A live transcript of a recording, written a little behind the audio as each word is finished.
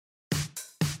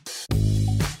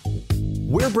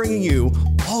we're bringing you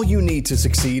all you need to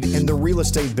succeed in the real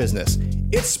estate business.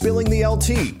 It's Spilling the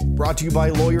LT, brought to you by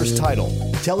Lawyers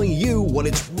Title, telling you what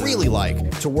it's really like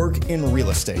to work in real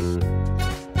estate.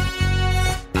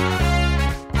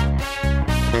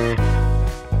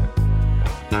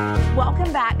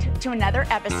 Welcome back to another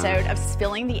episode of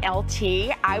Spilling the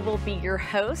LT. I will be your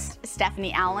host,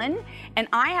 Stephanie Allen, and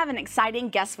I have an exciting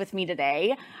guest with me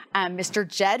today. Mr.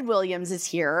 Jed Williams is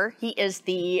here. He is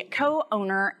the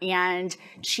co-owner and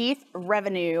chief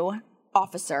revenue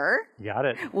officer. Got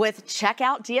it. With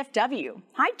Checkout DFW.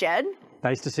 Hi, Jed.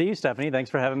 Nice to see you, Stephanie.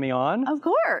 Thanks for having me on. Of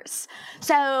course.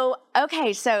 So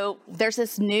there's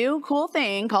this new cool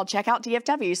thing called Checkout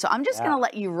DFW. So I'm just going to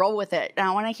let you roll with it. And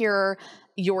I want to hear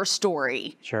your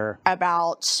story. Sure.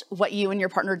 About what you and your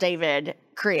partner David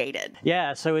created.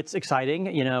 Yeah, so it's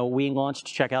exciting. You know, we launched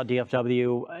Checkout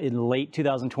DFW in late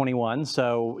 2021,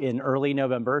 so in early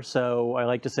November. So I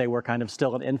like to say we're kind of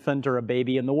still an infant or a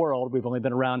baby in the world. We've only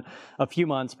been around a few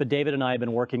months, but David and I have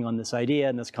been working on this idea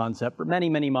and this concept for many,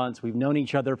 many months. We've known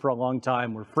each other for a long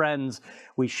time. We're friends.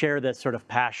 We share this sort of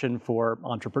passion for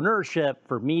entrepreneurship,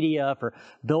 for media, for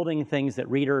building things that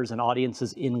readers and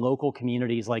audiences in local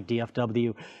communities like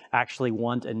DFW actually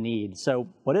want and need. So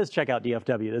what is Checkout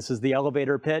DFW? This is the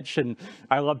elevator pitch, and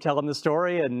I love telling the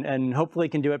story and hopefully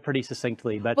can do it pretty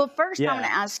succinctly. But well, first I want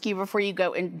to ask you before you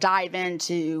go and dive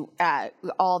into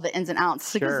all the ins and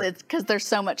outs, because there's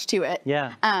so much to it.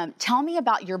 Yeah. Tell me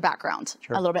about your background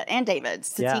a little bit, and David's,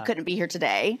 since he couldn't be here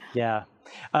today. Yeah.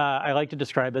 I like to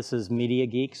describe us as media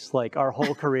geeks. Like, our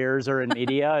whole careers are in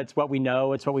media. It's what we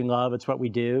know, it's what we love, it's what we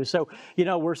do. So, you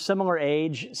know, we're similar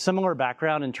age, similar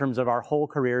background in terms of our whole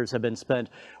careers have been spent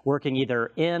working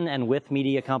either in and with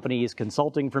media companies,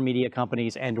 consulting for media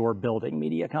companies, and or building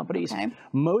media companies. Okay.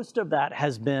 Most of that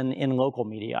has been in local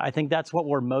media. I think that's what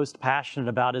we're most passionate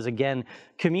about is, again,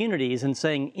 communities, and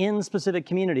saying in specific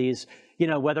communities, you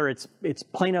know, whether it's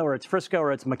Plano or it's Frisco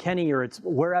or it's McKinney or it's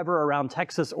wherever around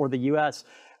Texas or the U.S.,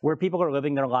 where people are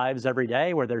living their lives every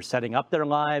day, where they're setting up their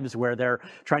lives, where they're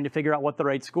trying to figure out what the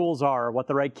right schools are, what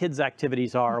the right kids'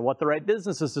 activities are, what the right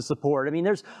businesses to support. I mean,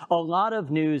 there's a lot of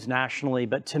news nationally,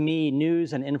 but to me,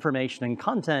 news and information and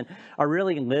content are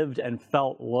really lived and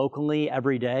felt locally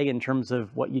every day in terms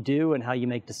of what you do and how you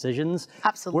make decisions.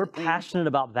 Absolutely. We're passionate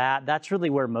about that. That's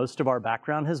really where most of our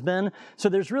background has been. So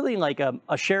there's really like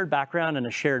a shared background and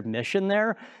a shared mission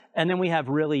there. And then we have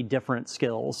really different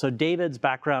skills. So David's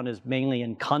background is mainly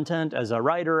in content as a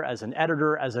writer, as an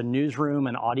editor, as a newsroom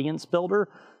and audience builder.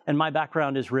 And my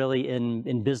background is really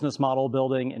in business model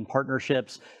building and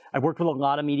partnerships. I've worked with a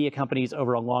lot of media companies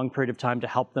over a long period of time to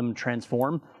help them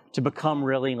transform, to become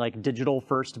really like digital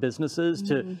first businesses,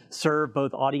 to serve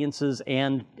both audiences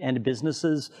and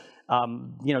businesses.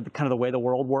 You know, kind of the way the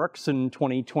world works in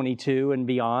 2022 and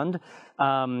beyond.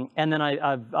 And then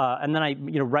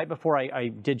you know, right before I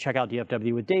did Checkout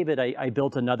DFW with David, I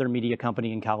built another media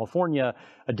company in California,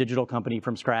 a digital company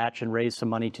from scratch, and raised some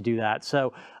money to do that.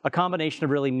 So a combination of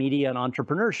really media and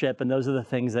entrepreneurship, and those are the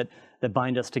things that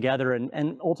bind us together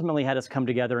and ultimately had us come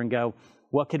together and go,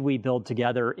 what could we build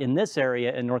together in this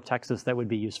area in North Texas that would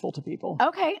be useful to people?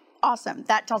 Okay, awesome.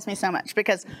 That tells me so much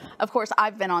because, of course,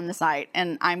 I've been on the site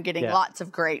and I'm getting lots of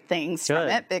great things from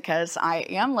it because I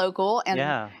am local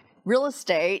and real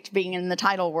estate, being in the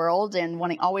title world and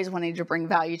always wanting to bring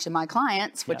value to my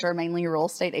clients, which are mainly real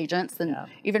estate agents and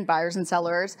even buyers and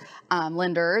sellers,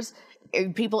 lenders,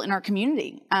 people in our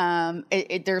community.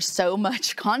 There's so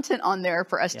much content on there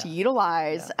for us to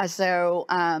utilize. So,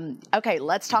 okay,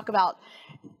 let's talk about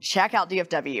Checkout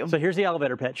DFW. So here's the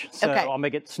elevator pitch. So I'll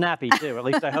make it snappy too. At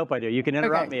least I hope I do. You can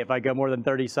interrupt me if I go more than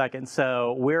 30 seconds.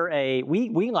 So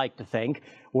we like to think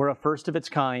we're a first of its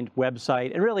kind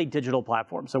website and really digital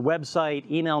platform. So website,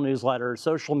 email newsletter,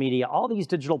 social media, all these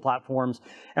digital platforms,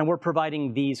 and we're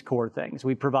providing these core things.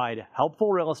 We provide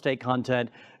helpful real estate content,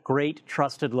 great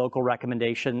trusted local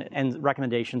recommendations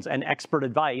and expert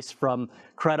advice from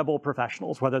credible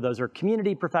professionals, whether those are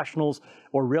community professionals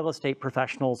or real estate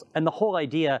professionals. And the whole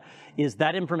idea is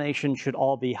that information should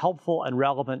all be helpful and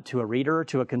relevant to a reader,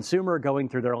 to a consumer going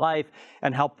through their life,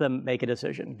 and help them make a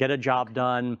decision, get a job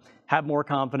done, have more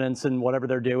confidence in whatever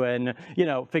they're doing, you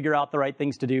know, figure out the right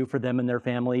things to do for them and their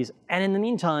families. And in the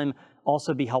meantime,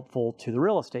 also be helpful to the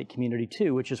real estate community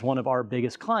too, which is one of our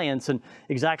biggest clients. And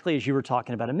exactly as you were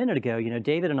talking about a minute ago, you know,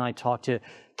 David and I talked to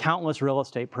countless real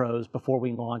estate pros before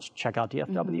we launched Checkout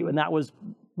DFW. And that was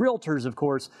realtors, of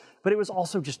course, but it was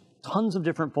also just tons of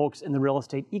different folks in the real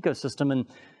estate ecosystem. And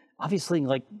obviously,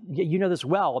 like, you know this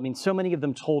well, I mean, so many of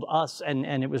them told us, and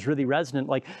it was really resonant,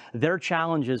 like their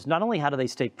challenges, not only how do they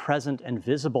stay present and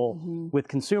visible with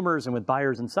consumers and with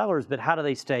buyers and sellers, but how do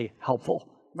they stay helpful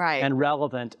and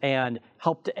relevant and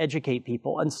help to educate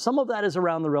people. And some of that is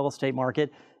around the real estate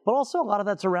market, but also a lot of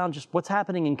that's around just what's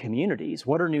happening in communities.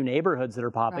 What are new neighborhoods that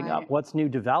are popping up? What's new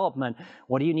development?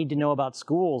 What do you need to know about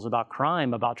schools, about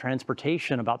crime, about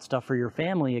transportation, about stuff for your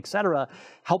family, et cetera?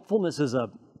 Helpfulness is a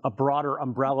broader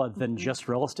umbrella than just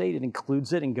real estate. It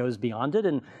includes it and goes beyond it.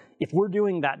 And if we're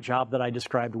doing that job that I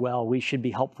described well, we should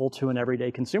be helpful to an everyday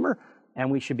consumer, and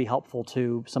we should be helpful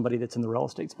to somebody that's in the real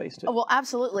estate space too. Well,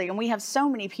 absolutely. And we have so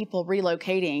many people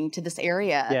relocating to this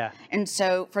area. And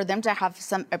so for them to have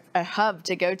a hub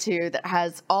to go to that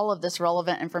has all of this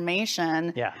relevant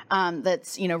information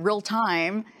that's, real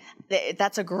time,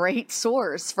 that's a great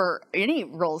source for any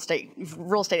real estate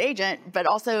agent, but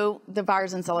also the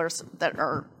buyers and sellers that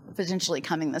are potentially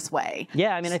coming this way.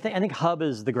 Yeah, I mean, I think hub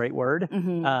is the great word.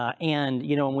 And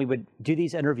when we would do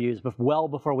these interviews well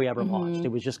before we ever launched, it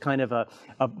was just kind of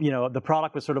the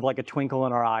product was sort of like a twinkle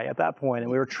in our eye at that point,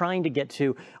 and we were trying to get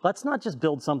to, let's not just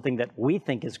build something that we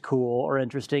think is cool or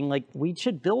interesting, like we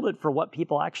should build it for what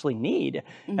people actually need.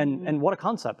 And what a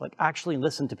concept, like actually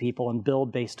listen to people and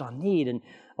build based on need. And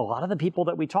a lot of the people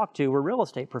that we talked to were real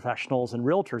estate professionals and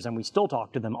realtors, and we still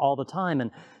talk to them all the time.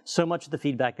 And so much of the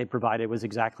feedback they provided was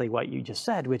exactly what you just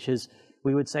said, which is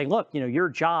we would say, look, your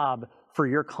job for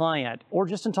your client, or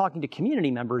just in talking to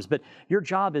community members, but your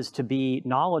job is to be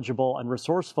knowledgeable and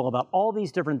resourceful about all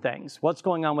these different things. What's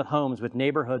going on with homes, with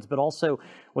neighborhoods, but also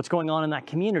what's going on in that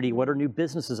community. What are new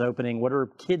businesses opening? What are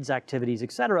kids' activities,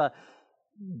 et cetera?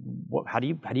 How do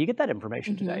you get that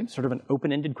information today? Sort of an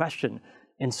open-ended question.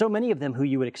 And so many of them who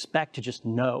you would expect to just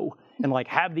know and like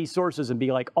have these sources and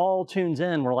be like all tunes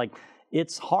in, we're like,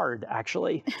 it's hard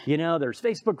actually. There's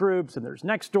Facebook groups and there's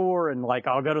Nextdoor, and like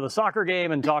I'll go to the soccer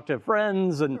game and talk to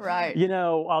friends and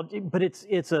but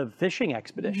it's a fishing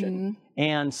expedition.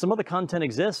 And some of the content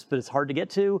exists, but it's hard to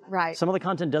get to. Some of the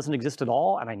content doesn't exist at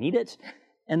all, and I need it.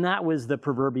 And that was the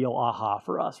proverbial aha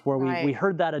for us, where we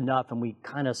heard that enough and we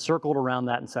kind of circled around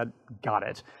that and said, got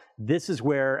it. This is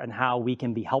where and how we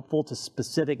can be helpful to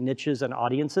specific niches and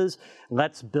audiences.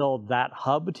 Let's build that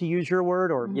hub, to use your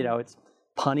word, or, it's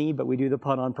punny, but we do the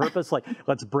pun on purpose. Like,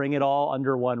 let's bring it all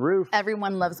under one roof.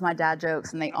 Everyone loves my dad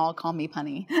jokes, and they all call me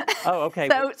punny. Oh, okay.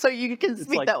 So you can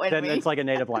speak that way to me. Then it's like a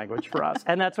native language for us.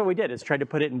 And that's what we did, is try to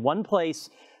put it in one place.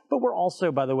 But we're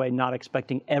also, by the way, not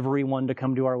expecting everyone to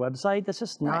come to our website. That's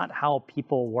just not how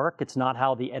people work. It's not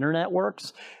how the internet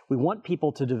works. We want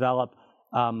people to develop,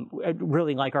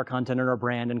 really like our content and our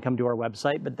brand and come to our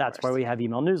website. But that's why we have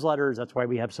email newsletters. That's why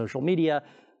we have social media.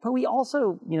 But we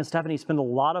also, Stephanie, spend a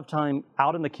lot of time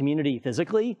out in the community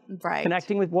physically,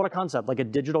 connecting with what a concept, like a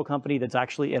digital company that's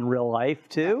actually in real life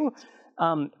too.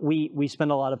 We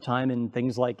spend a lot of time in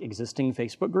things like existing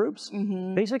Facebook groups.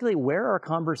 Basically, where are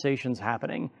conversations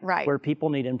happening? Where people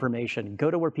need information.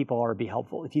 Go to where people are, be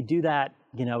helpful. If you do that,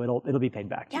 it'll be paid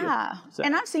back to you. So.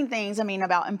 And I've seen things,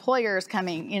 about employers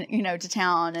coming, to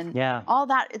town and all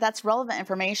that. That's relevant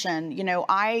information.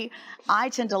 I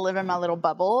tend to live in my little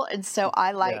bubble, and so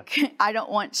I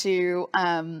don't want to.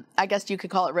 I guess you could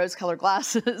call it rose-colored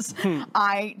glasses.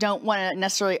 I don't want to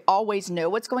necessarily always know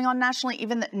what's going on nationally,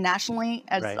 even nationally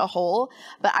as a whole.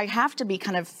 But I have to be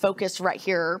kind of focused right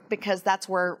here, because that's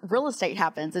where real estate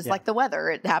happens. It's like the weather;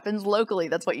 it happens locally.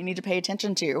 That's what you need to pay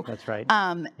attention to. That's right.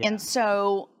 And so.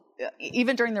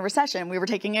 Even during the recession, we were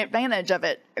taking advantage of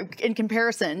it in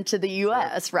comparison to the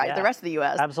U.S., the rest of the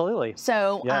U.S. Absolutely.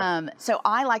 So, so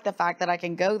I like the fact that I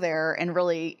can go there and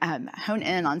really hone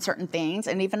in on certain things.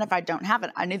 And even if I don't have it,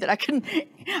 I knew that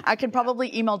I can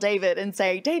probably email David and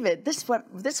say, David, this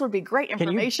would be great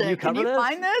information. Can you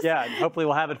find this? Yeah, hopefully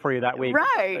we'll have it for you that week.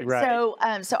 Right.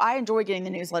 So I enjoy getting the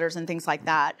newsletters and things like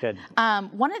that. Good.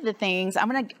 One of the things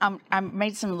I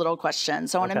made some little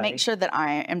questions, so I want to make sure that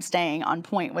I am staying on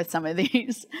point with some of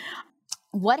these.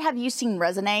 What have you seen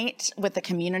resonate with the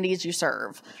communities you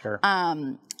serve? Sure.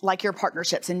 Like your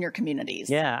partnerships in your communities?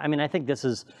 Yeah, I think this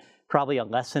is probably a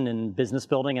lesson in business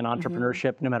building and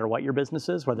entrepreneurship, no matter what your business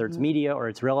is, whether it's media or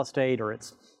it's real estate or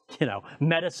it's,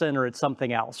 medicine or it's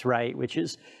something else, right? Which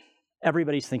is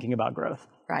everybody's thinking about growth.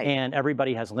 Right. And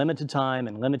everybody has limited time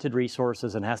and limited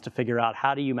resources and has to figure out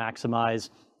how do you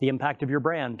maximize the impact of your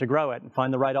brand to grow it and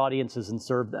find the right audiences and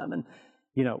serve them. And,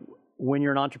 when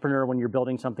you're an entrepreneur, when you're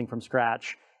building something from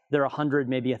scratch, there are 100,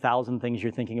 maybe 1,000 things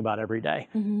you're thinking about every day.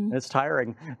 And it's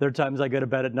tiring. There are times I go to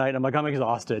bed at night and I'm like, I'm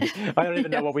exhausted. I don't even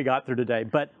know what we got through today.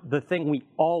 But the thing we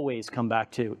always come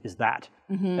back to is that.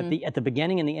 At the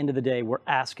beginning and the end of the day, we're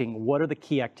asking, what are the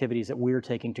key activities that we're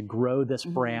taking to grow this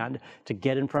brand, to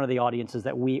get in front of the audiences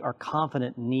that we are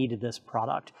confident need this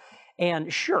product?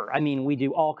 And sure, we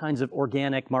do all kinds of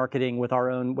organic marketing with our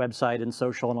own website and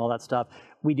social and all that stuff.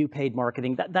 we do paid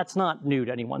marketing. That's not new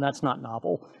to anyone. That's not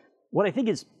novel. What I think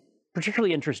is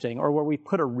particularly interesting, or where we've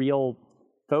put a real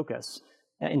focus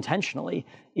intentionally,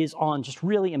 is on just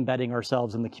really embedding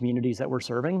ourselves in the communities that we're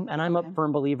serving. And I'm a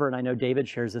firm believer, and I know David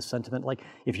shares this sentiment, like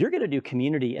if you're going to do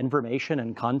community information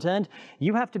and content,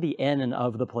 you have to be in and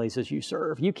of the places you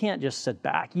serve. You can't just sit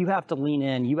back. You have to lean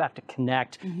in. You have to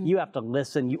connect. You have to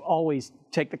listen. You always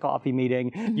take the coffee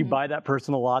meeting. You buy that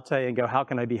person a latte and go, how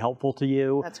can I be helpful to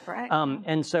you? That's correct.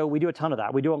 And so we do a ton of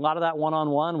that. We do a lot of that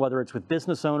one-on-one, whether it's with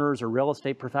business owners or real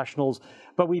estate professionals.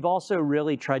 But we've also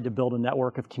really tried to build a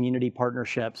network of community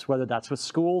partnerships, whether that's with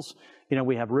schools. You know,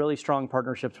 we have really strong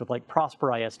partnerships with like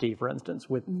Prosper ISD, for instance,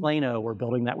 with Plano. We're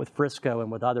building that with Frisco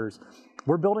and with others.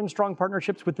 We're building strong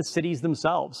partnerships with the cities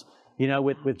themselves. You know,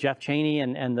 with Jeff Cheney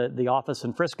and the office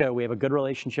in Frisco, we have a good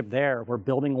relationship there. We're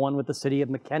building one with the city of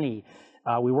McKinney.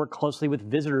 We work closely with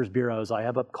visitors bureaus. I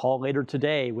have a call later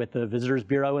today with the Visitors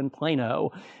Bureau in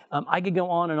Plano. I could go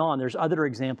on and on. There's other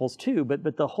examples too,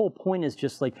 but the whole point is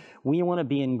just like, we want to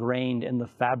be ingrained in the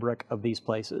fabric of these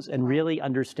places and really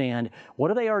understand, what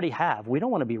do they already have? We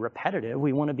don't want to be repetitive.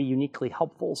 We want to be uniquely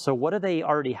helpful. So what do they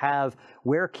already have?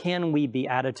 Where can we be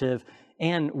additive?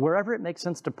 And wherever it makes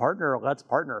sense to partner, let's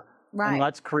partner. Right. And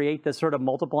let's create this sort of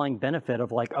multiplying benefit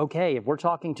of like, okay, if we're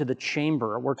talking to the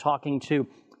chamber, we're talking to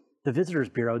the Visitors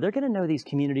Bureau, they're going to know these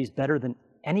communities better than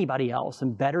anybody else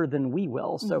and better than we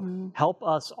will. So help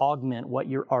us augment what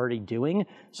you're already doing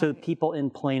so that people in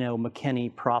Plano,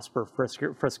 McKinney, Prosper,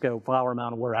 Frisco, Flower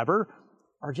Mound, wherever,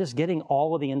 are just getting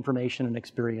all of the information and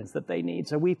experience that they need.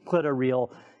 So we've put a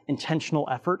real intentional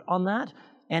effort on that.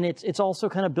 And it's also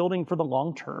kind of building for the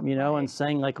long term, you know, and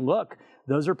saying like, look,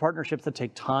 those are partnerships that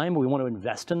take time. We want to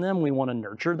invest in them. We want to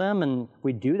nurture them. And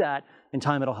we do that in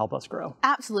time, it'll help us grow.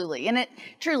 Absolutely. And it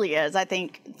truly is. I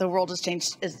think the world has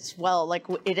changed as well. Like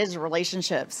it is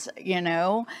relationships, you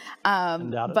know,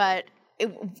 but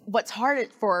what's hard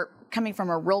for coming from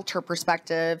a realtor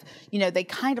perspective, you know, they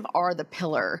kind of are the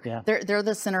pillar. Yeah. They're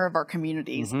the center of our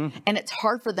communities. And it's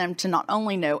hard for them to not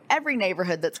only know every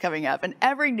neighborhood that's coming up and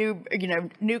every new, you know,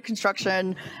 new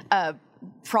construction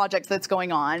project that's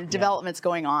going on, developments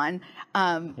going on,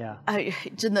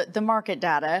 the market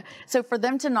data. So for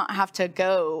them to not have to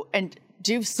go and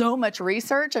do so much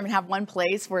research, I mean, have one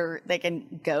place where they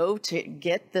can go to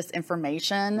get this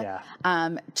information,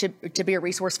 to be a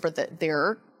resource for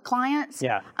their clients.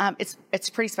 It's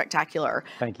pretty spectacular.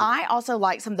 Thank you. I also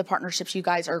like some of the partnerships you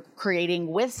guys are creating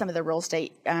with some of the real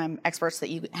estate experts that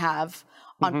you have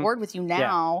on board with you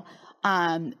now.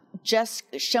 Just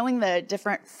showing the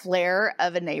different flair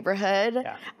of a neighborhood,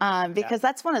 because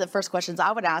that's one of the first questions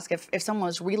I would ask if someone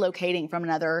was relocating from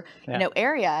another you know,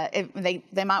 area. If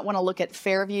they might want to look at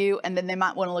Fairview, and then they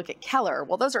might want to look at Keller.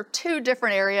 Well, those are two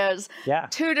different areas,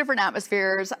 two different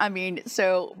atmospheres. I mean,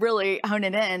 so really hone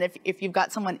it in. If you've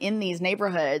got someone in these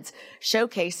neighborhoods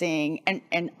showcasing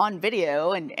and on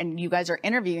video, and you guys are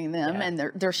interviewing them, and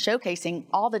they're showcasing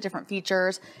all the different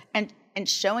features and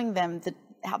showing them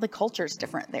how the culture is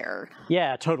different there.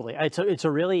 Yeah, totally. It's a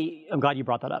really, I'm glad you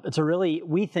brought that up. It's a really,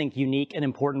 we think, unique and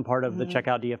important part of the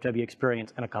Checkout DFW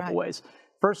experience in a couple ways.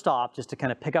 First off, just to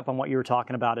kind of pick up on what you were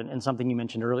talking about and something you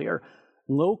mentioned earlier,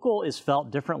 local is felt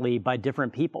differently by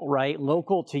different people, right?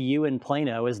 Local to you in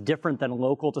Plano is different than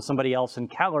local to somebody else in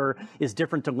Keller is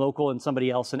different to local and somebody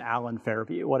else in Allen,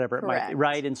 Fairview, whatever it might be,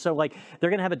 right? And so like,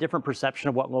 they're gonna have a different perception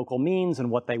of what local means and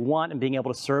what they want, and being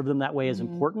able to serve them that way is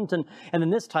important. And then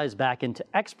this ties back into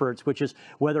experts, which is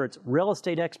whether it's real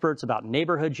estate experts about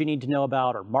neighborhoods you need to know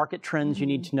about, or market trends you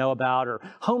need to know about, or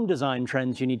home design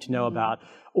trends you need to know about,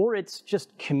 or it's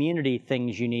just community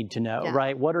things you need to know,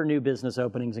 right? What are new business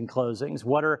openings and closings?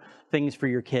 What are things for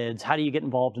your kids? How do you get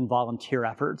involved in volunteer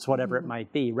efforts, whatever it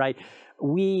might be, right?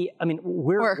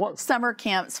 We're summer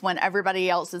camps when everybody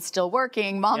else is still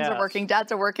working, moms are working,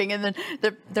 dads are working, and then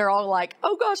they're all like,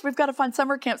 oh gosh, we've got to find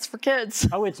summer camps for kids.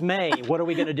 Oh, it's May. What are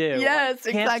we going to do?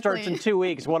 Camp starts in 2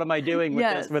 weeks. What am I doing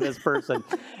with this person?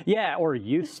 Or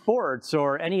youth sports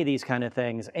or any of these kind of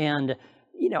things. And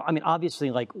you know, I mean, obviously,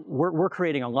 like we're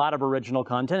creating a lot of original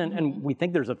content, and we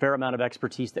think there's a fair amount of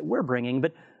expertise that we're bringing,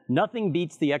 but nothing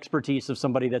beats the expertise of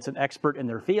somebody that's an expert in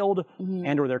their field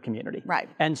and or their community. Right.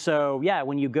 And so,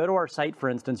 when you go to our site, for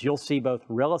instance, you'll see both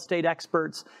real estate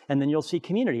experts and then you'll see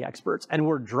community experts, and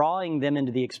we're drawing them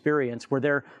into the experience where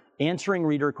they're answering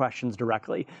reader questions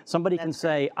directly. Somebody can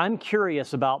say, I'm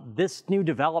curious about this new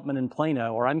development in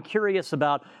Plano, or I'm curious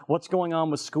about what's going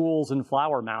on with schools in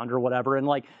Flower Mound or whatever. And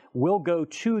like, we'll go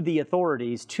to the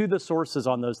authorities, to the sources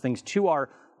on those things, to our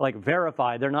like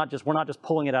verified. We're not just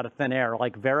pulling it out of thin air,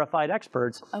 like verified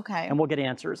experts. Okay. And we'll get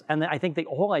answers. And I think the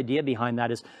whole idea behind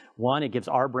that is, one, it gives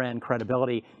our brand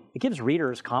credibility. It gives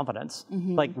readers confidence.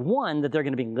 Like, one, that they're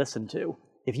going to be listened to.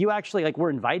 If you actually, like, we're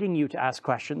inviting you to ask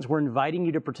questions, we're inviting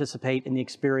you to participate in the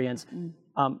experience. And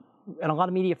a lot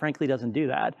of media, frankly, doesn't do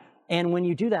that. And when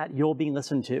you do that, you'll be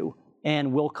listened to,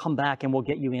 and we'll come back and we'll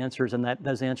get you answers, and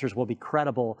those answers will be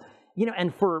credible. You know,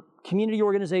 and for community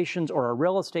organizations or our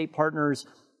real estate partners,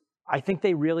 I think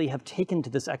they really have taken to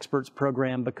this experts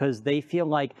program because they feel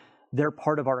like they're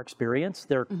part of our experience.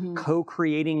 They're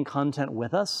co-creating content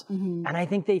with us. And I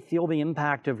think they feel the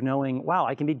impact of knowing, wow,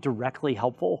 I can be directly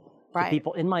helpful to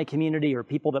people in my community or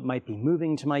people that might be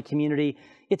moving to my community.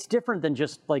 It's different than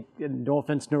just, like, no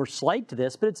offense nor slight to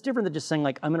this, but it's different than just saying,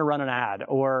 like, I'm going to run an ad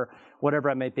or whatever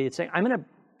it might be. It's saying, I'm going to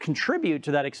contribute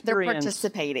to that experience.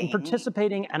 They're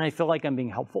participating, and I feel like I'm being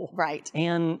helpful. Right.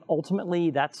 And ultimately,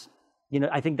 that's, you know,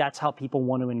 I think that's how people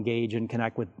want to engage and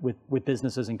connect with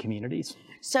businesses and communities.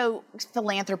 So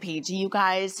philanthropy, do you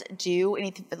guys do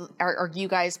anything? Are you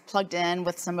guys plugged in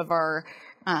with some of our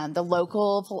the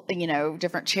local, you know,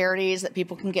 different charities that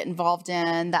people can get involved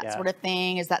in, that sort of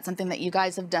thing? Is that something that you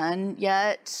guys have done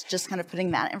yet? Just kind of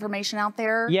putting that information out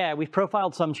there? Yeah, we've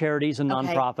profiled some charities and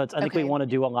nonprofits. I think we want to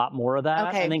do a lot more of that.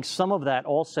 I think some of that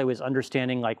also is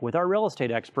understanding, like, with our real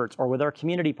estate experts or with our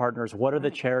community partners, what are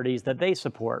the charities that they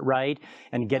support, right?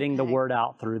 And getting the word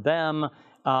out through them.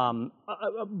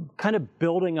 Kind of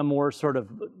building a more sort of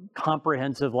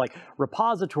comprehensive, like,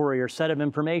 repository or set of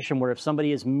information where if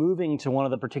somebody is moving to one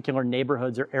of the particular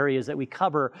neighborhoods or areas that we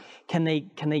cover, can they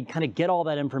kind of get all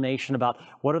that information about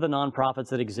what are the nonprofits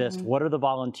that exist, what are the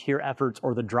volunteer efforts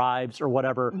or the drives or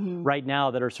whatever right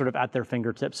now that are sort of at their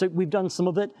fingertips. So we've done some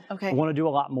of it. We want to do a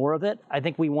lot more of it. I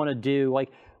think we want to do,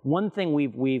 like, one thing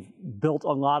we've built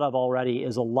a lot of already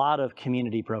is a lot of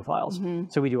community profiles.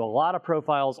 So we do a lot of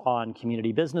profiles on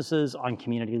community businesses, on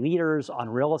community leaders, on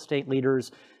real estate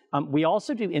leaders. We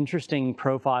also do interesting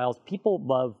profiles. People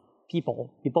love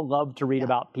people. People love to read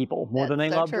about people more than they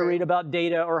love to read about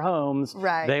data or homes.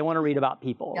 They want to read about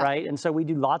people, right? And so we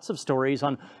do lots of stories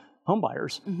on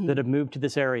homebuyers that have moved to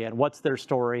this area, and what's their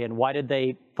story, and why did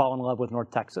they fall in love with North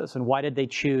Texas, and why did they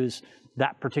choose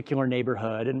that particular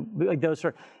neighborhood, and like those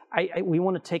are. We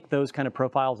want to take those kind of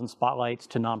profiles and spotlights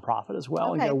to nonprofit as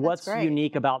well. And, you know, what's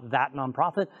unique about that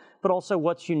nonprofit, but also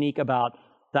what's unique about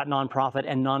that nonprofit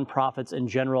and nonprofits in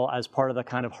general as part of the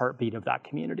kind of heartbeat of that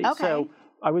community. So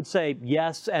I would say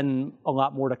yes, and a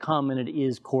lot more to come, and it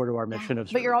is core to our mission of.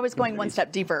 But you're always going one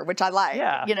step deeper, which I like.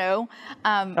 You know.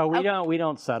 We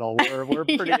don't settle. We're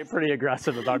pretty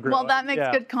aggressive about growing. Well, that makes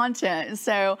good content.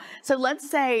 So let's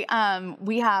say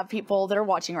we have people that are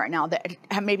watching right now that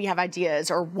maybe have ideas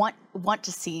or want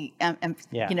to see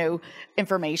you know,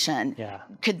 information.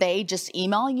 Could they just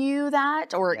email you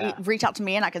that, or reach out to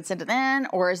me and I can send it in,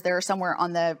 or is there somewhere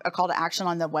on a call to action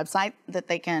on the website that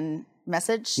they can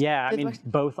message? I mean,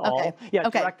 both, all.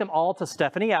 Direct them all to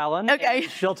Stephanie Allen.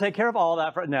 She'll take care of all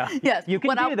that. You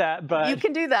can do that, but... You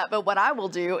can do that, but what I will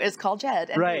do is call Jed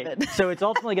and David. So it's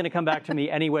ultimately going to come back to me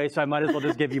anyway, so I might as well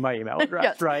just give you my email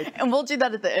address, right? And we'll do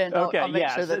that at the end. I'll make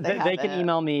sure that they can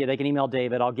email me, they can email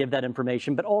David, I'll give that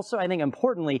information. But also, I think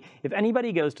importantly, if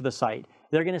anybody goes to the site,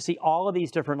 they're going to see all of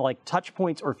these different, like, touch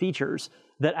points or features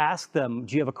that ask them,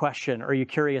 do you have a question? Or are you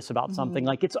curious about something?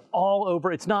 Like, it's all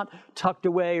over. It's not tucked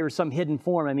away or some hidden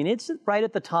form. I mean, it's right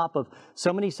at the top of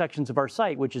so many sections of our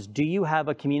site, which is, do you have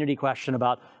a community question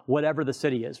about whatever the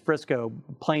city is, Frisco,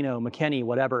 Plano, McKinney,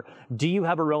 whatever? Do you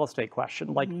have a real estate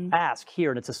question? Like, ask here.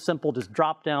 And it's a simple, just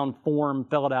drop down form,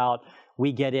 fill it out.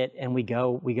 We get it, and we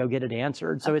go get it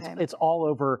answered. So it's all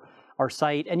over our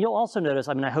site. And you'll also notice,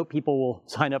 I mean, I hope people will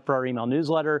sign up for our email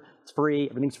newsletter. It's free,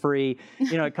 everything's free.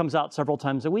 You know, it comes out several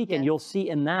times a week, and you'll see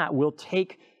in that, we'll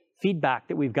take feedback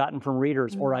that we've gotten from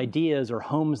readers or ideas or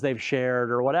homes they've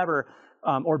shared or whatever,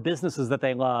 or businesses that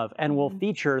they love, and we'll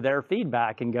feature their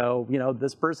feedback and go, you know,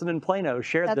 this person in Plano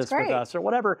shared this with us or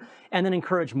whatever, and then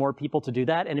encourage more people to do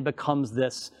that. And it becomes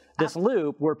this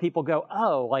loop where people go,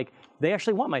 oh, like, they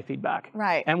actually want my feedback.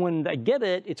 And when they get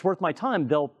it, it's worth my time,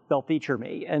 they'll feature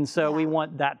me. And so we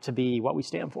want that to be what we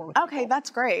stand for.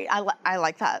 That's great. I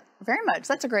like that very much.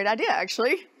 That's a great idea,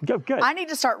 actually. Good. I need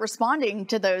to start responding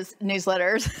to those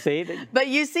newsletters. See? But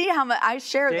you see how much I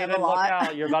share them a lot. Look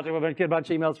out. You're about to get a bunch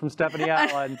of emails from Stephanie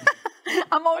Allen.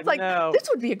 I'm always like, this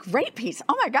would be a great piece.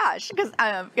 Oh my gosh, because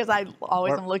I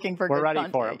always am looking for good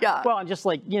content. We're ready for it. Well, and just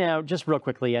like, you know, just real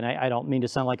quickly, and I don't mean to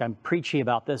sound like I'm preachy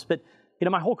about this, but, you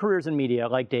know, my whole career is in media,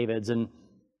 like David's, and,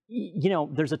 you know,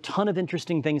 there's a ton of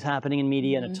interesting things happening in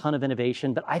media and a ton of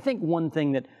innovation. But I think one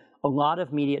thing that a lot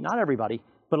of media, not everybody,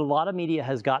 but a lot of media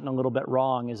has gotten a little bit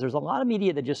wrong, is there's a lot of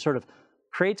media that just sort of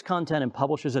creates content and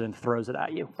publishes it and throws it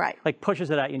at you. Right. Like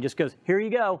pushes it at you and just goes, here you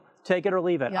go, take it or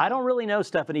leave it. Yeah. I don't really know,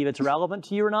 Stephanie, if it's relevant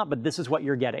to you or not, but this is what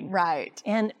you're getting. Right.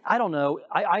 And I don't know,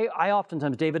 I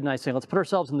oftentimes, David and I say, let's put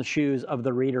ourselves in the shoes of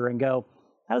the reader and go,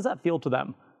 how does that feel to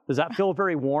them? Does that feel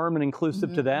very warm and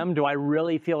inclusive to them? Do I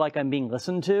really feel like I'm being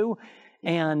listened to?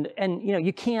 And you know,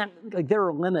 you can't, like, there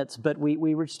are limits, but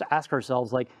we were just to ask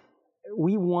ourselves, like,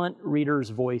 we want readers'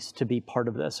 voice to be part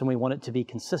of this, and we want it to be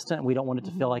consistent. We don't want it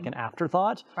to feel like an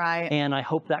afterthought. Right. And I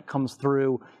hope that comes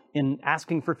through in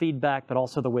asking for feedback, but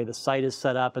also the way the site is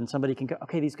set up, and somebody can go,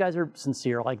 okay, these guys are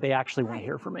sincere, like they actually want to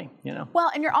hear from me, you know?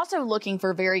 Well, and you're also looking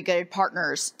for very good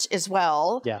partners as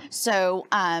well. Yeah. So,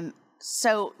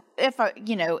 so if,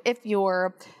 you know, if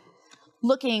you're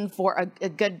looking for a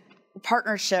good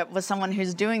partnership with someone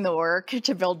who's doing the work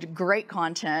to build great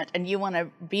content and you want to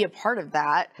be a part of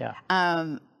that,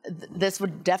 this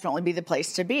would definitely be the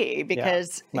place to be,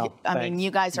 because I mean, you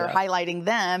guys are highlighting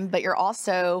them, but you're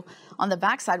also on the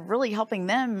backside really helping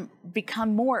them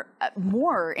become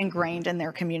more ingrained in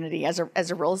their community as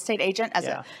a real estate agent, as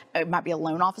it might be a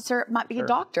loan officer, it might be a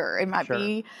doctor, it might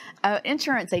be an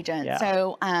insurance agent.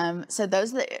 So so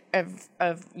those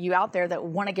of you out there that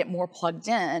want to get more plugged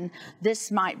in,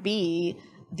 this might be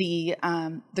the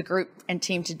group and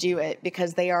team to do it,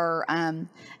 because they are,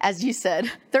 as you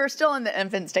said, they're still in the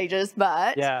infant stages,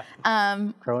 but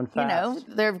growing fast. You know,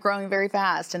 they're growing very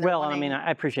fast. And well, I mean,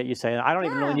 I appreciate you saying that. I don't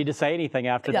even really need to say anything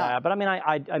after that. But I mean,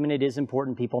 I mean, it is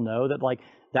important people know that, like,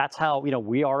 that's how, you know,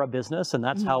 we are a business, and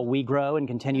that's how we grow and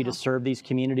continue to serve these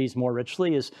communities more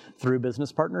richly, is through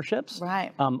business partnerships.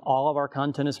 Right. All of our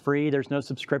content is free. There's no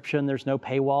subscription. There's no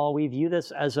paywall. We view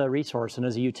this as a resource and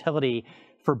as a utility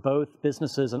for both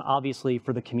businesses and obviously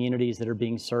for the communities that are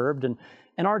being served. And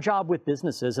our job with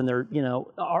businesses, and they're, you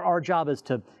know, our job is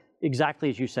to, exactly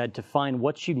as you said, to find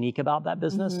what's unique about that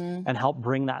business and help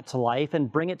bring that to life,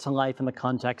 and bring it to life in the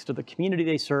context of the community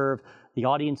they serve, the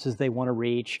audiences they want to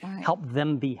reach, help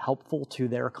them be helpful to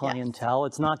their clientele.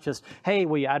 It's not just, hey,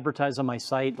 will you advertise on my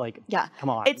site? Like,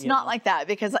 come on. It's not like that,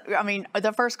 because, I mean,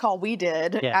 the first call we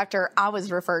did after I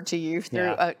was referred to you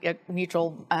through a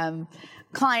mutual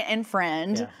client and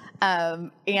friend,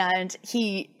 and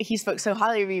he spoke so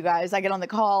highly of you guys. I get on the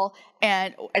call,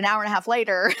 and an hour and a half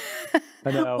later,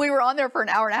 we were on there for an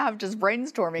hour and a half just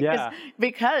brainstorming.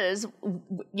 Because,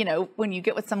 you know, when you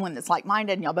get with someone that's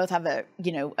like-minded and y'all both have a,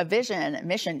 you know, a vision, a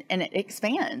mission, and it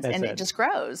expands and it just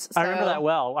grows. So, I remember that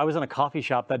well. I was in a coffee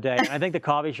shop that day, and I think the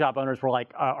coffee shop owners were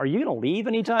like, are you going to leave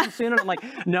anytime soon? And I'm like,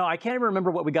 no, I can't even remember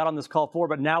what we got on this call for,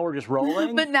 but now we're just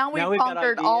rolling. But now we've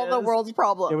conquered all the world's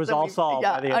problems. It was all solved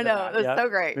by the end of that. It's so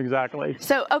great. Exactly.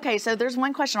 So, okay, so there's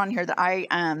one question on here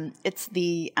that it's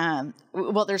the,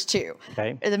 well, there's two.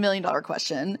 Okay. The $1 million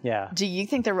question. Yeah. Do you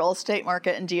think the real estate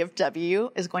market in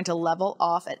DFW is going to level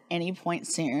off at any point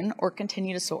soon or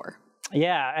continue to soar?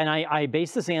 Yeah, and I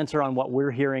base this answer on what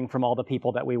we're hearing from all the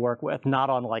people that we work with, not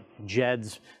on like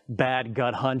Jed's bad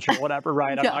gut hunch or whatever,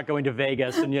 right? I'm not going to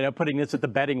Vegas and, you know, putting this at the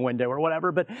betting window or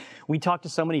whatever, but we talk to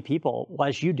so many people,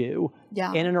 as you do,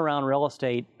 in and around real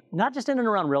estate, not just in and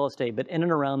around real estate, but in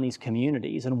and around these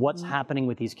communities and what's happening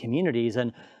with these communities.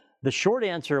 And the short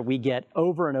answer we get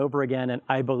over and over again, and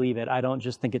I believe it, I don't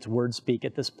just think it's word speak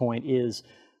at this point, is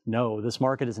no, this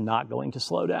market is not going to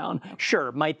slow down.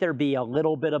 Sure, might there be a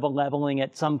little bit of a leveling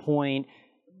at some point?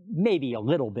 Maybe a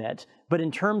little bit. But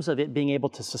in terms of it being able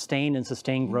to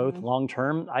sustain growth long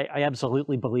term, I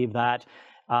absolutely believe that.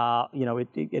 You know,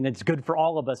 and it's good for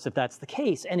all of us if that's the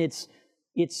case. And it's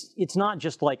not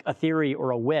just like a theory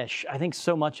or a wish. I think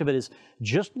so much of it is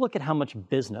just look at how much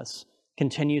business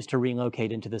continues to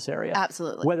relocate into this area.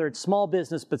 Absolutely. Whether it's small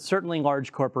business, but certainly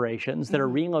large corporations that are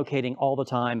relocating all the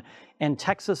time. And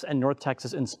Texas, and North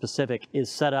Texas in specific,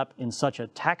 is set up in such a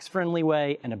tax-friendly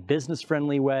way and a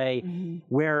business-friendly way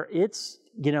where it's,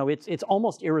 you know, it's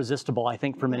almost irresistible, I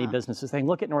think, for many businesses. They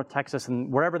look at North Texas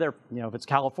and wherever they're, you know, if it's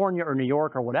California or New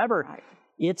York or whatever,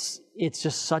 it's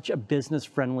just such a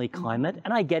business-friendly climate.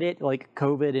 And I get it, like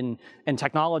COVID and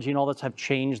technology and all this have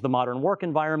changed the modern work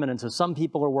environment, and so some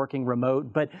people are working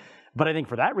remote, but I think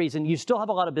for that reason, you still have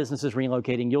a lot of businesses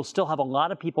relocating. You'll still have a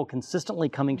lot of people consistently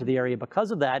coming to the area because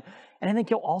of that. And I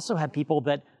think you'll also have people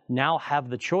that now have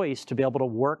the choice to be able to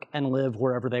work and live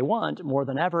wherever they want more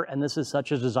than ever. And this is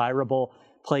such a desirable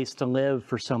place to live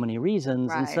for so many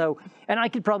reasons. And so, and I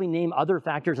could probably name other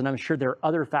factors, and I'm sure there are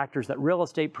other factors that real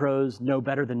estate pros know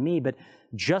better than me, but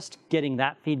just getting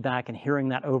that feedback and hearing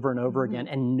that over and over again,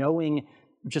 and knowing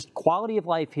just quality of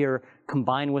life here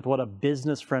combined with what a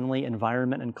business-friendly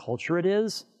environment and culture it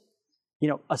is,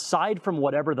 aside from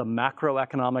whatever the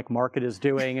macroeconomic market is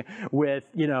doing with,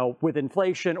 with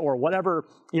inflation or whatever,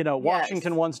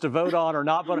 Washington wants to vote on or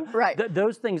not vote on,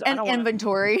 those things. And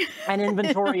inventory. And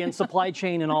inventory and supply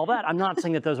chain and all that. I'm not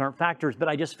saying that those aren't factors, but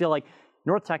I just feel like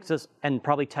North Texas and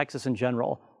probably Texas in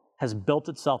general has built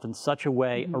itself in such a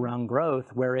way around growth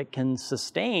where it can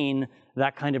sustain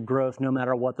that kind of growth no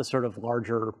matter what the sort of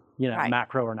larger,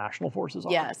 macro or national forces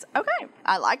are. Yes. Okay.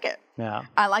 I like it. Yeah.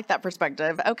 I like that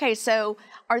perspective. Okay. So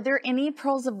are there any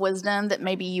pearls of wisdom that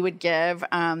maybe you would give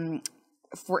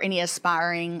for any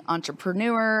aspiring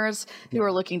entrepreneurs who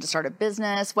are looking to start a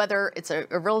business, whether it's a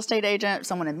real estate agent,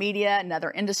 someone in media,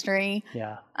 another industry?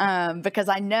 Yeah. Because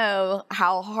I know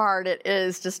how hard it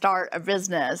is to start a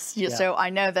business. So I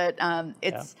know that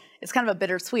it's kind of a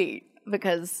bittersweet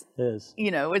because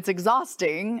it's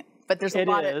exhausting, but there's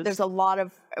a lot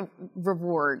of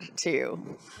reward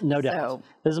too. No doubt.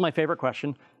 This is my favorite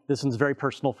question. This one's very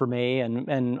personal for me,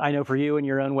 and I know for you in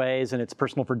your own ways, and it's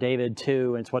personal for David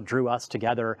too, and it's what drew us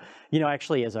together.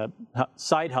 Actually as a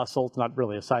side hustle, it's not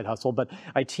really a side hustle, but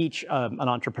I teach an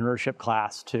entrepreneurship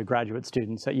class to graduate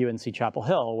students at UNC Chapel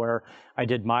Hill, where I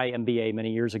did my MBA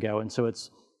many years ago, and so it's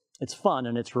fun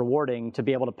and it's rewarding to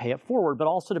be able to pay it forward, but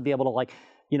also to be able to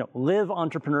live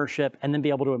entrepreneurship and then be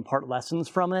able to impart lessons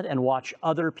from it and watch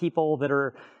other people that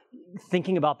are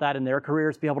thinking about that in their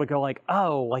careers be able to go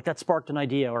that sparked an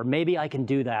idea, or maybe I can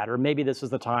do that, or maybe this is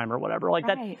the time, or whatever.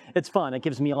 That, it's fun. It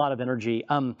gives me a lot of energy.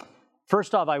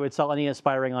 First off, I would tell any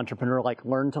aspiring entrepreneur,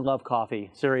 learn to love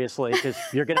coffee, seriously, because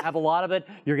you're going to have a lot of it.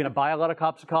 You're going to buy a lot of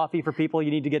cups of coffee for people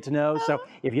you need to get to know. So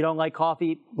if you don't like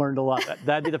coffee, learn to love it.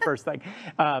 That'd be the first thing.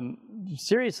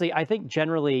 Seriously, I think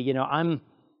generally,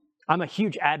 I'm a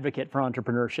huge advocate for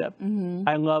entrepreneurship.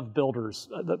 I love builders.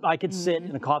 I could sit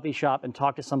in a coffee shop and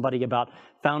talk to somebody about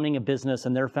founding a business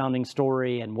and their founding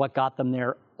story and what got them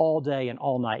there all day and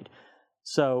all night.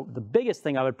 So the biggest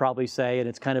thing I would probably say, and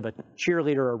it's kind of a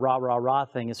cheerleader or rah, rah, rah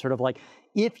thing, is sort of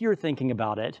if you're thinking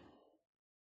about it,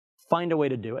 find a way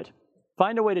to do it.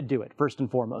 Find a way to do it, first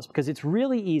and foremost, because it's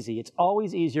really easy. It's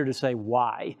always easier to say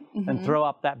why and throw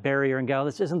up that barrier and go,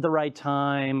 this isn't the right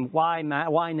time. Why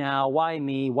now? Why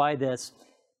me? Why this?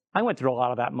 I went through a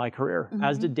lot of that in my career,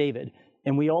 as did David.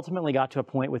 And we ultimately got to a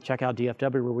point with Checkout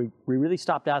DFW where we really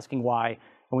stopped asking why,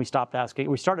 and we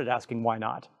started asking why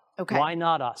not. Okay. Why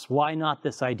not us? Why not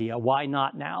this idea? Why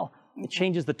not now? It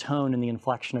changes the tone and the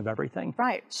inflection of everything.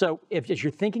 Right. So if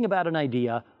you're thinking about an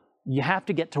idea, you have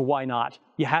to get to why not.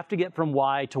 You have to get from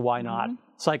why to why not,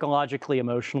 psychologically,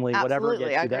 emotionally, whatever gets you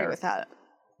there. Absolutely, I agree with that.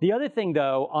 The other thing,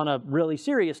 though, on a really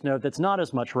serious note that's not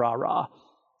as much rah-rah,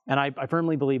 and I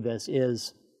firmly believe this,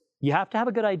 is you have to have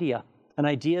a good idea. An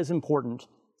idea is important,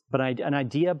 but an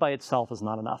idea by itself is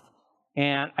not enough.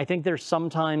 And I think there's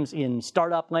sometimes in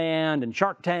startup land and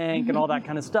Shark Tank and all that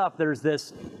kind of stuff, there's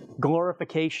this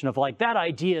glorification of that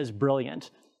idea is brilliant.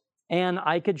 And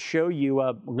I could show you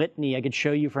a litany, I could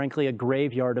show you, frankly, a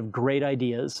graveyard of great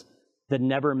ideas that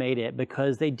never made it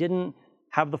because they didn't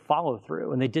have the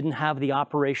follow-through and they didn't have the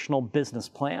operational business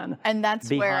plan. And that's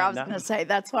where I was going to say,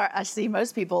 that's where I see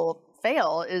most people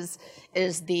fail is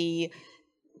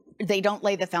they don't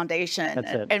lay the foundation.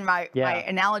 That's it. And my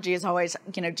analogy is always,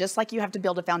 just like you have to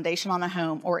build a foundation on a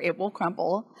home or it will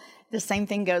crumble, the same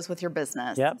thing goes with your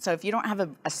business. Yep. So if you don't have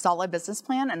a solid business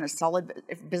plan and a solid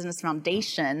business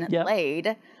foundation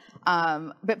laid,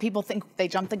 but people think they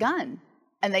jump the gun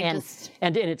and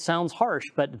and it sounds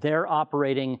harsh, but they are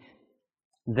operating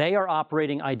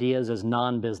ideas as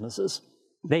non-businesses.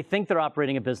 They think they're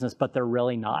operating a business, but they're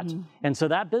really not. And so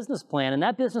that business plan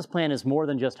is more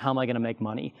than just how am I going to make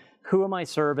money? Who am I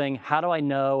serving? How do I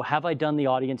know? Have I done the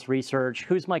audience research?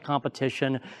 Who's my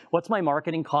competition? What's my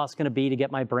marketing cost going to be to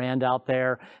get my brand out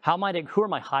there? Who are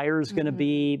my hires going to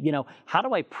be? How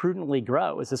do I prudently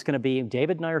grow? Is this going to be,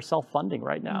 David and I are self-funding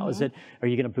right now. Are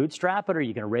you going to bootstrap it? Are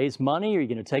you going to raise money? Are you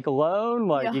going to take a loan?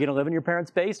 You're going to live in your parents'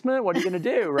 basement? What are you going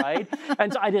to do, right?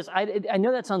 And so I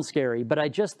know that sounds scary, but I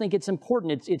just think it's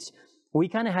important. We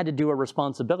kind of had to do a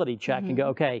responsibility check and go,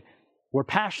 okay, we're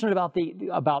passionate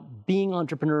about being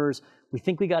entrepreneurs. We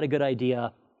think we got a good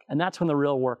idea, and that's when the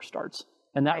real work starts.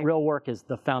 And that real work is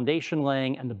the foundation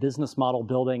laying and the business model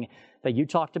building that you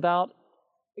talked about.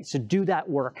 So do that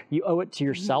work. You owe it to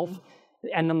yourself.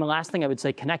 And then the last thing I would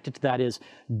say connected to that is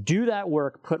do that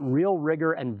work, put real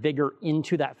rigor and vigor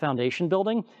into that foundation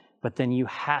building, but then you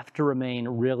have to remain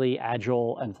really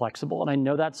agile and flexible. And I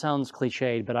know that sounds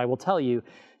cliched, but I will tell you,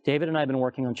 David and I have been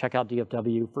working on Checkout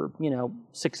DFW for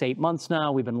 6-8 months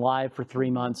now. We've been live for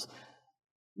 3 months.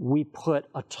 We put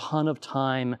a ton of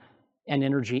time and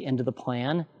energy into the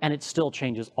plan, and it still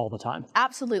changes all the time.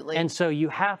 Absolutely. And so you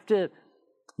have to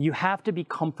you have to be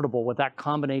comfortable with that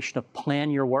combination of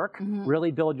plan your work,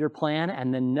 really build your plan,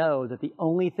 and then know that the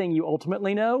only thing you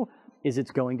ultimately know is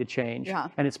it's going to change. Yeah.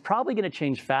 And it's probably going to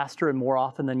change faster and more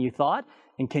often than you thought.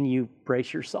 And can you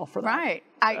brace yourself for that? Right.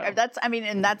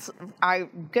 That's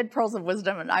good pearls of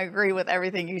wisdom, and I agree with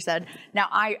everything you said. Now,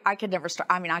 I could never start.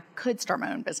 I could start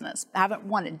my own business. I haven't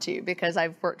wanted to because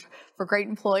I've worked for great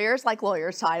employers like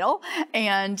Lawyer's Title,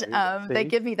 and they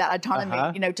give me that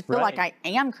autonomy, to feel like I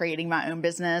am creating my own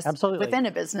business within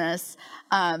a business.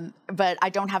 But I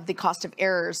don't have the cost of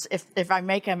errors. If I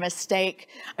make a mistake,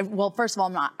 well, first of all,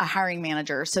 I'm not a hiring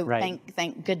manager, so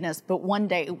thank goodness. But one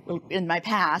day in my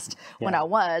past, when I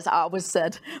always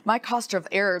said my cost of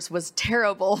errors was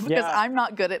terrible because I'm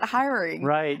not good at hiring.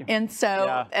 Right. And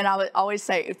so, and I would always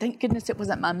say, thank goodness it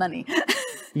wasn't my money.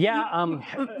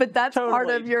 But that's part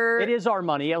of your... It is our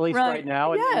money, at least right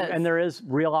now. And there is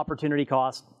real opportunity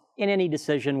cost in any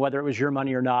decision, whether it was your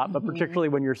money or not, but particularly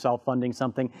when you're self-funding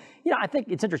something. I think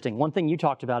it's interesting. One thing you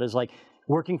talked about is like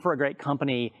working for a great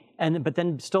company, but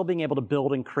then still being able to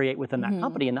build and create within that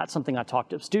company. And that's something I talk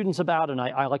to students about, and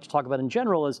I like to talk about in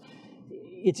general is,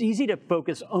 it's easy to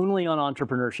focus only on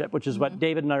entrepreneurship, which is what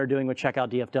David and I are doing with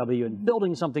Checkout DFW and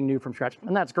building something new from scratch.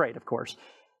 And that's great, of course.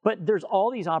 But there's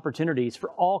all these opportunities for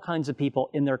all kinds of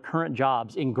people in their current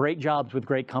jobs, in great jobs with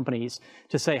great companies,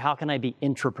 to say, how can I be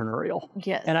intrapreneurial?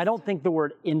 Yes. And I don't think the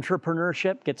word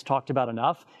intrapreneurship gets talked about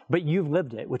enough, but you've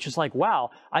lived it, which is like,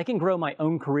 wow, I can grow my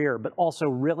own career, but also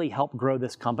really help grow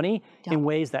this company in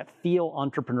ways that feel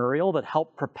entrepreneurial, that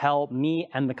help propel me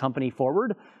and the company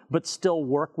forward, but still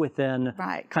work within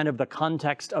kind of the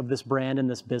context of this brand and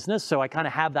this business. So I kind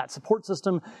of have that support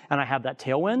system and I have that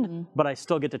tailwind, but I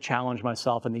still get to challenge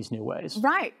myself in these new ways.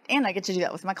 Right, and I get to do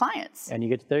that with my clients. And you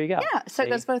get to, there you go. Yeah, so it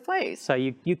goes both ways. So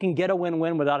you can get a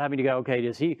win-win without having to go, okay,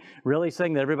 is he really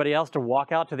saying that everybody else to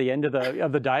walk out to the end of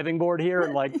the diving board here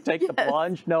and like take the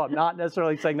plunge? No, I'm not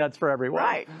necessarily saying that's for everyone.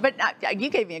 Right, but you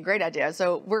gave me a great idea.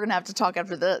 So we're gonna have to talk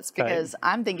after this because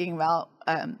I'm thinking about,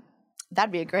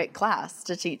 that'd be a great class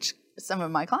to teach some of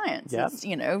my clients. It's,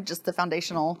 just the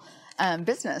foundational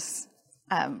business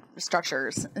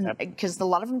structures, because a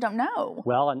lot of them don't know.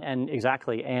 Well, and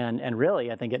exactly, and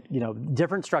really, I think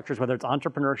different structures, whether it's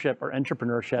entrepreneurship or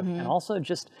intrapreneurship, and also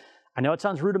just, I know it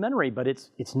sounds rudimentary, but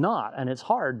it's not, and it's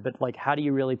hard. But like, how do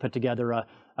you really put together a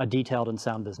detailed and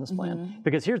sound business plan?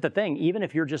 Because here's the thing: even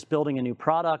if you're just building a new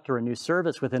product or a new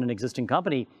service within an existing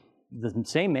company, the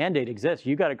same mandate exists.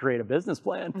 You got to create a business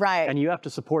plan, and you have to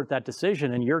support that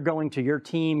decision. And you're going to your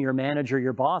team, your manager,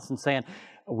 your boss, and saying,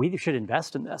 "We should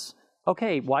invest in this."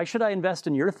 Okay, why should I invest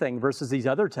in your thing versus these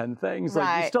other 10 things?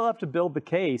 Like, you still have to build the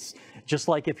case, just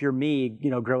like if you're me,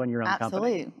 growing your own company.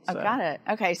 Absolutely, I've got it.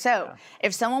 Okay, so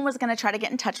if someone was going to try to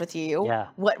get in touch with you,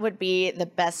 what would be the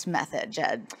best method,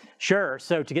 Jed? Sure.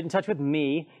 So to get in touch with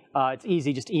me, it's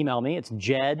easy. Just email me. It's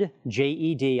Jed,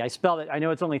 J-E-D. I spelled it. I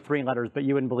know it's only 3 letters, but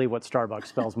you wouldn't believe what Starbucks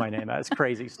spells my name as.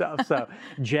 Crazy stuff. So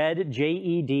Jed,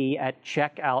 J-E-D, at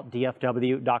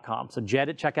checkoutdfw.com. So Jed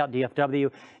at checkoutdfw.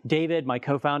 David, my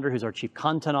co-founder, who's our chief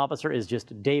content officer, is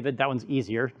just David. That one's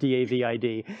easier.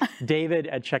 D-A-V-I-D. David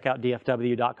at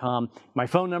checkoutdfw.com. My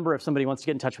phone number, if somebody wants to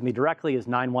get in touch with me directly, is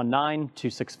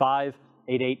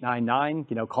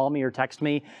 919-265-8899. Call me or text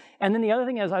me. And then the other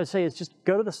thing, as I would say, is just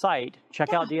go to the site,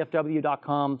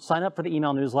 checkoutdfw.com, sign up for the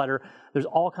email newsletter. There's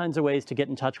all kinds of ways to get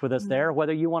in touch with us there,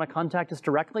 whether you want to contact us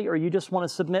directly or you just want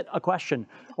to submit a question,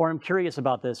 or I'm curious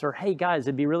about this, or hey guys,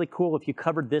 it'd be really cool if you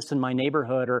covered this in my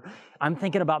neighborhood, or I'm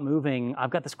thinking about moving. I've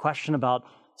got this question about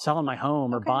selling my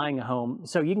home or buying a home.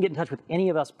 So you can get in touch with any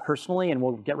of us personally and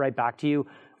we'll get right back to you.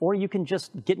 Or you can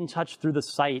just get in touch through the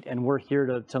site and we're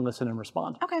here to listen and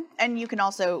respond. Okay. And you can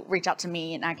also reach out to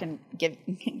me and I can get you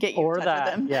in touch with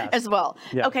them as well.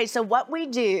 Yeah. Okay, so what we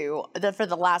do for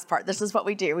the last part, this is what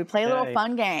we do. We play a little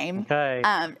fun game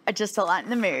just to lighten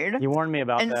the mood. You warned me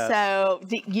about that. And so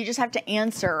you just have to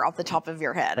answer off the top of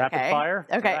your head. Rapid fire?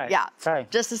 Okay, yeah. Okay.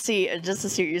 Just to see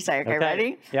what you say. Okay,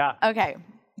 ready? Yeah. Okay.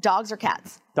 Dogs or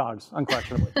cats? Dogs,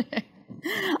 unquestionably.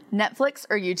 Netflix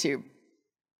or YouTube?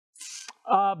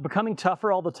 Becoming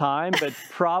tougher all the time, but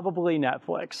probably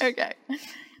Netflix. Okay.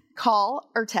 Call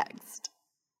or text?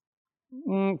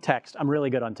 Text. I'm really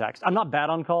good on text. I'm not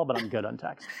bad on call, but I'm good on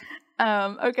text.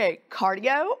 Okay.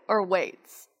 Cardio or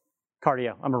weights?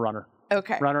 Cardio. I'm a runner.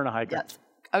 Okay. Runner and a hiker. Yes.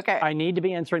 Okay. I need to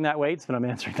be answering that weights, but I'm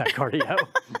answering that cardio.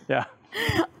 Yeah.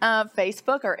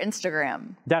 Facebook or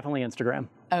Instagram? Definitely Instagram.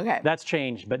 Okay. That's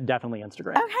changed, but definitely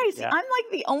Instagram. Okay, see, I'm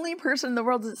like the only person in the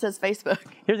world that says Facebook.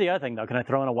 Here's the other thing, though. Can I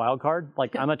throw in a wild card?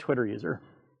 Like, I'm a Twitter user.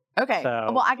 Okay. So,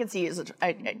 well, I can see you as a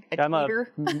I'm tweeter.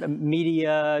 A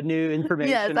media, new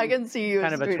information. Yes, I can see you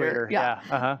kind as a tweeter.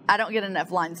 Yeah. I don't get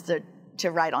enough lines to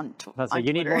to write on. So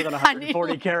you need more than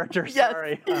 140 characters. Yes.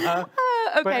 Sorry. Okay.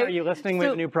 But are you listening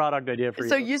with a new product idea for you?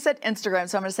 So you said Instagram,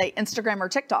 so I'm going to say Instagram or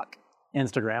TikTok.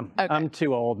 Instagram. Okay. I'm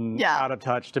too old and out of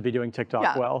touch to be doing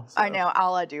TikTok well. So. I know.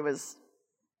 All I do is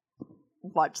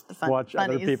watch the funnies.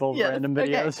 Other people's random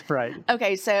videos. Right.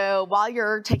 Okay, so while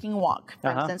you're taking a walk,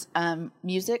 for instance,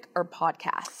 music or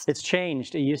podcast? It's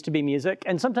changed. It used to be music,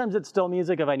 and sometimes it's still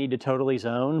music if I need to totally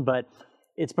zone, but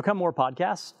it's become more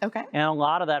podcasts. Okay. And a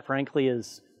lot of that, frankly,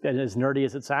 is, as nerdy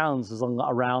as it sounds, is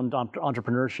around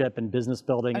entrepreneurship and business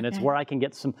building, and it's where I can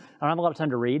get some, I don't have a lot of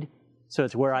time to read, so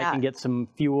it's where I can get some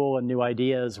fuel and new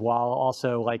ideas while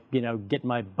also, like, getting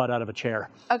my butt out of a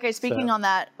chair. Okay, speaking on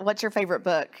that, what's your favorite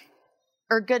book?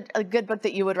 Or a good book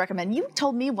that you would recommend? You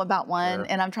told me about one,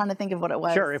 and I'm trying to think of what it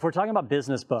was. Sure. If we're talking about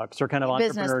business books or kind of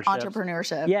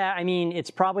entrepreneurship. Yeah, I mean,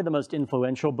 it's probably the most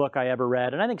influential book I ever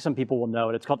read, and I think some people will know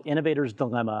it. It's called Innovator's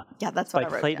Dilemma. Yeah, that's what I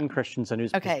wrote. By Clayton Christensen,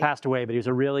 who's passed away, but he was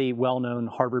a really well-known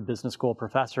Harvard Business School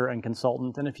professor and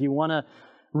consultant. And if you want to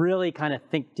really kind of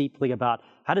think deeply about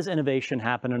how does innovation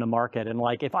happen in a market, and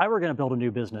like if I were going to build a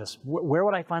new business, where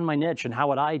would I find my niche, and how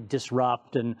would I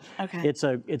disrupt? And it's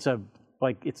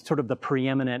sort of the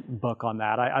preeminent book on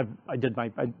that. I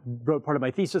wrote part of my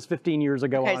thesis 15 years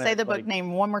ago on it. Okay, say the book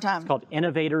name one more time. It's called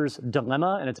Innovator's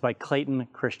Dilemma, and it's by Clayton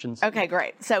Christensen. Okay,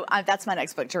 great. So that's my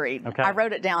next book to read. Okay. I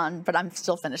wrote it down, but I'm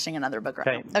still finishing another book right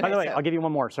now. Okay, by the way, I'll give you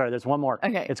one more. Sorry, there's one more.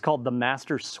 Okay. It's called The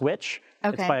Master Switch.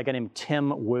 Okay. It's by a guy named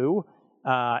Tim Wu.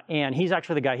 And he's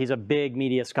actually the guy, he's a big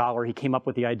media scholar. He came up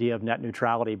with the idea of net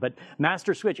neutrality. But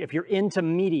Master Switch, if you're into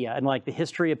media and like the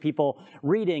history of people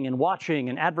reading and watching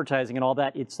and advertising and all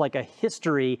that, it's like a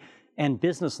history and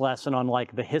business lesson on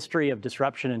like the history of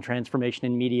disruption and transformation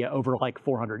in media over like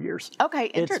 400 years.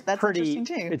 Okay, that's interesting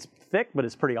too. It's thick, but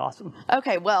it's pretty awesome.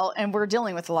 Okay, well, and we're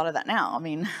dealing with a lot of that now. I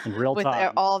mean, in real with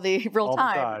time. all the real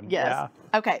time. Yes.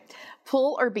 Yeah. Okay,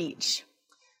 pool or beach?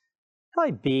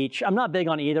 Probably beach. I'm not big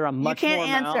on either. I'm much more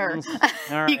mountains.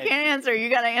 Right. You can't answer. You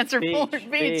got to answer pool or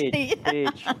beach.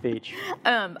 Beach.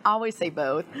 I always say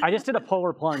both. I just did a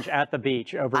polar plunge at the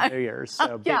beach over New Year's.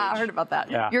 So yeah, I heard about that.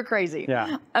 Yeah. You're crazy.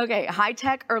 Yeah. Okay, high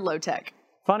tech or low tech?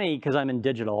 Funny because I'm in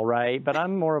digital, right? But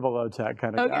I'm more of a low tech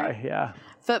kind of guy. Yeah.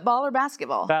 Football or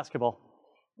basketball? Basketball.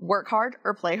 Work hard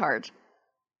or play hard?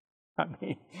 I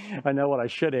mean, I know what I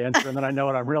should answer, and then I know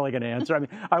what I'm really going to answer. I mean,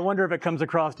 I wonder if it comes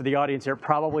across to the audience here.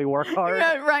 Probably work hard.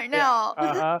 Yeah, right now.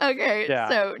 Yeah. Okay,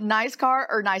 so nice car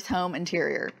or nice home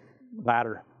interior?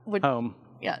 Latter. Home.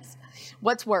 Yes.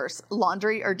 What's worse,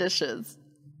 laundry or dishes?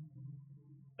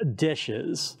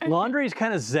 Dishes. Laundry's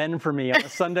kind of zen for me on a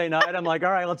Sunday night. I'm like,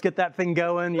 all right, let's get that thing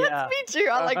going. Yeah. Me too.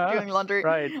 I like doing laundry.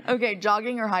 Right. Okay,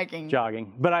 jogging or hiking?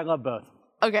 Jogging, but I love both.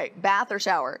 Okay, bath or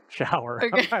shower? Shower.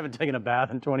 Okay. I haven't taken a bath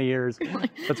in 20 years.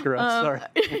 That's gross. Sorry.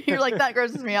 You're like, that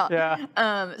grosses me out.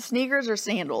 Yeah. Sneakers or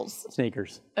sandals?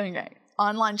 Sneakers. Okay.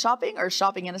 Online shopping or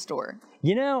shopping in a store?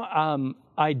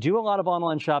 I do a lot of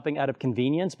online shopping out of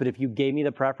convenience, but if you gave me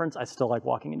the preference, I still like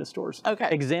walking into stores. Okay.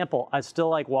 Example, I still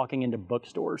like walking into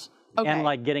bookstores and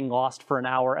like getting lost for an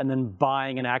hour and then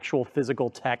buying an actual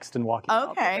physical text and walking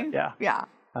out. Okay. Yeah.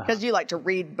 Because you like to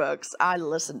read books. I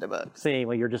listen to books. See,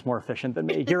 well, you're just more efficient than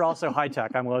me. You're also high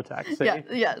tech. I'm low tech. See? Yeah,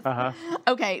 yes.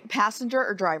 Okay, passenger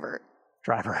or driver?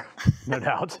 Driver, no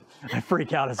doubt. I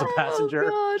freak out as a passenger.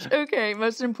 Oh, gosh. Okay,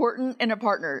 most important in a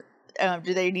partner.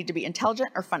 Do they need to be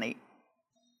intelligent or funny?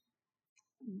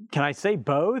 Can I say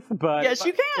both? But yes,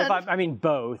 you can. I mean,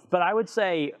 both. But I would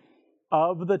say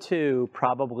of the two,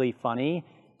 probably funny,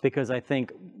 because I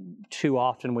think too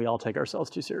often we all take ourselves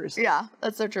too seriously. Yeah,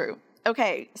 that's so true.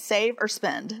 Okay, save or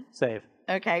spend? Save.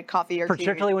 Okay, coffee or tea?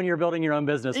 Particularly when you're building your own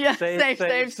business. Yeah, save.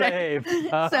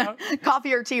 So,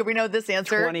 coffee or tea? We know this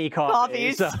answer. 20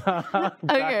 coffees. Exactly.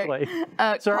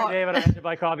 Okay. Sorry, David, I had to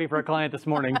buy coffee for a client this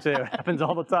morning, too. It happens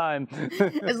all the time.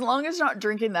 As long as you're not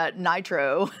drinking that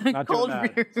nitro not cold doing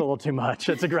that. beer. It's a little too much.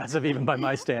 It's aggressive even by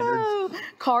my standards.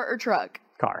 Car or truck?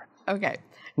 Car. Okay.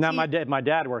 Now, if my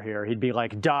dad were here, he'd be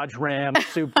like Dodge Ram,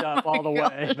 souped up all the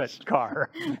way, but car.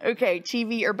 Okay,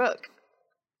 TV or book?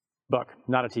 Book,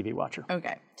 not a TV watcher.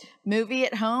 Okay. Movie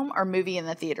at home or movie in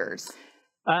the theaters?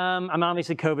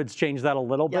 Obviously COVID's changed that a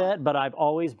little bit, but I've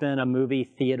always been a movie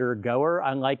theater goer.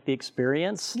 I like the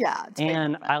experience. Yeah.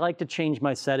 And I like to change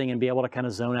my setting and be able to kind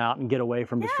of zone out and get away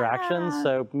from distractions.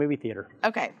 So movie theater.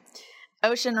 Okay.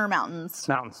 Ocean or mountains?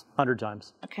 Mountains, 100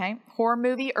 times. Okay. Horror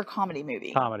movie or comedy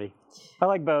movie? Comedy. I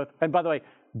like both. And by the way,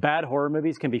 bad horror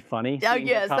movies can be funny. Oh,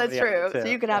 yes, that's true. So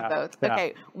you could have both. Yeah.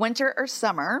 Okay. Winter or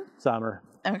summer? Summer.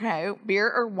 Okay.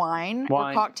 Beer or wine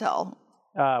or cocktail?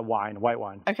 Wine, white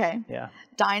wine. Okay. Yeah.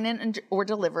 Dine-in or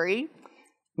delivery?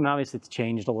 And obviously it's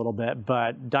changed a little bit,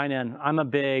 but dine-in, I'm a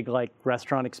big like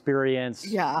restaurant experience.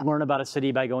 Yeah. Learn about a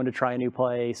city by going to try a new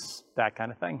place, that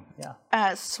kind of thing.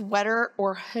 Yeah. Sweater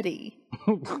or hoodie?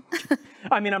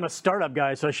 I mean, I'm a startup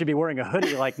guy, so I should be wearing a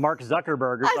hoodie like Mark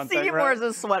Zuckerberg or something. I see you more as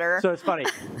a sweater. So it's funny.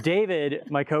 David,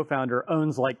 my co-founder,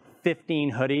 owns like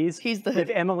 15 hoodies. He's the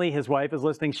hoodie. If Emily, his wife, is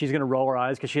listening, she's going to roll her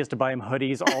eyes because she has to buy him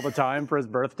hoodies all the time for his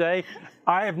birthday.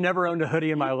 I have never owned a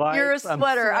hoodie in my life. You're a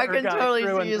sweater. I can totally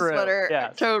see you a sweater.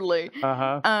 Yes. Totally.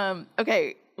 Uh-huh.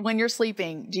 Okay, when you're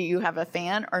sleeping, do you have a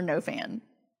fan or no fan?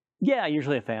 Yeah,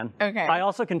 usually a fan. Okay. I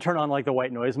also can turn on like the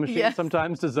white noise machine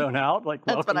sometimes to zone out. Like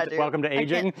welcome to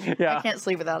aging. I can't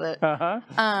sleep without it.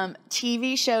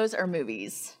 TV shows or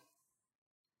movies?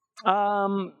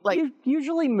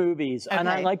 Usually movies, and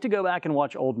I like to go back and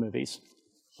watch old movies.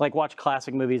 Like watch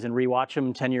classic movies and rewatch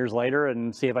them 10 years later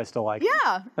and see if I still like them.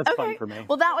 Yeah. That's fun for me.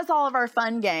 Well, that was all of our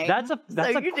fun games. That's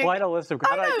quite a list of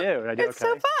how I do. It's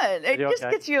so fun. It just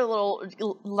gets you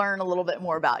learn a little bit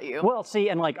more about you. Well, see,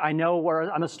 and like I know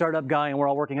I'm a startup guy and we're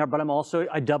all working hard, but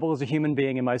I double as a human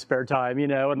being in my spare time, you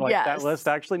know, and like that list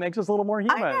actually makes us a little more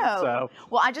human. I know. So.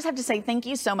 Well, I just have to say thank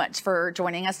you so much for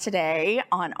joining us today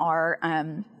on our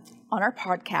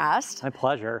podcast. My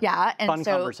pleasure. Yeah. And fun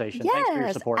conversation. Yes, thanks for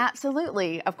your support.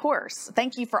 Absolutely. Of course.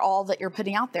 Thank you for all that you're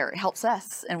putting out there. It helps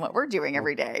us in what we're doing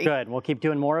every day. Good. We'll keep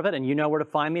doing more of it, and you know where to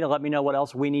find me to let me know what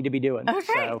else we need to be doing. Okay.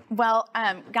 So. Well,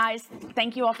 guys,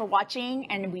 thank you all for watching,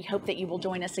 and we hope that you will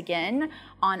join us again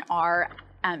on our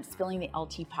Spilling the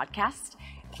LT podcast.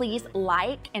 Please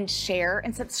like and share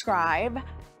and subscribe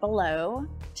below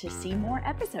to see more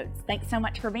episodes. Thanks so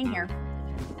much for being here.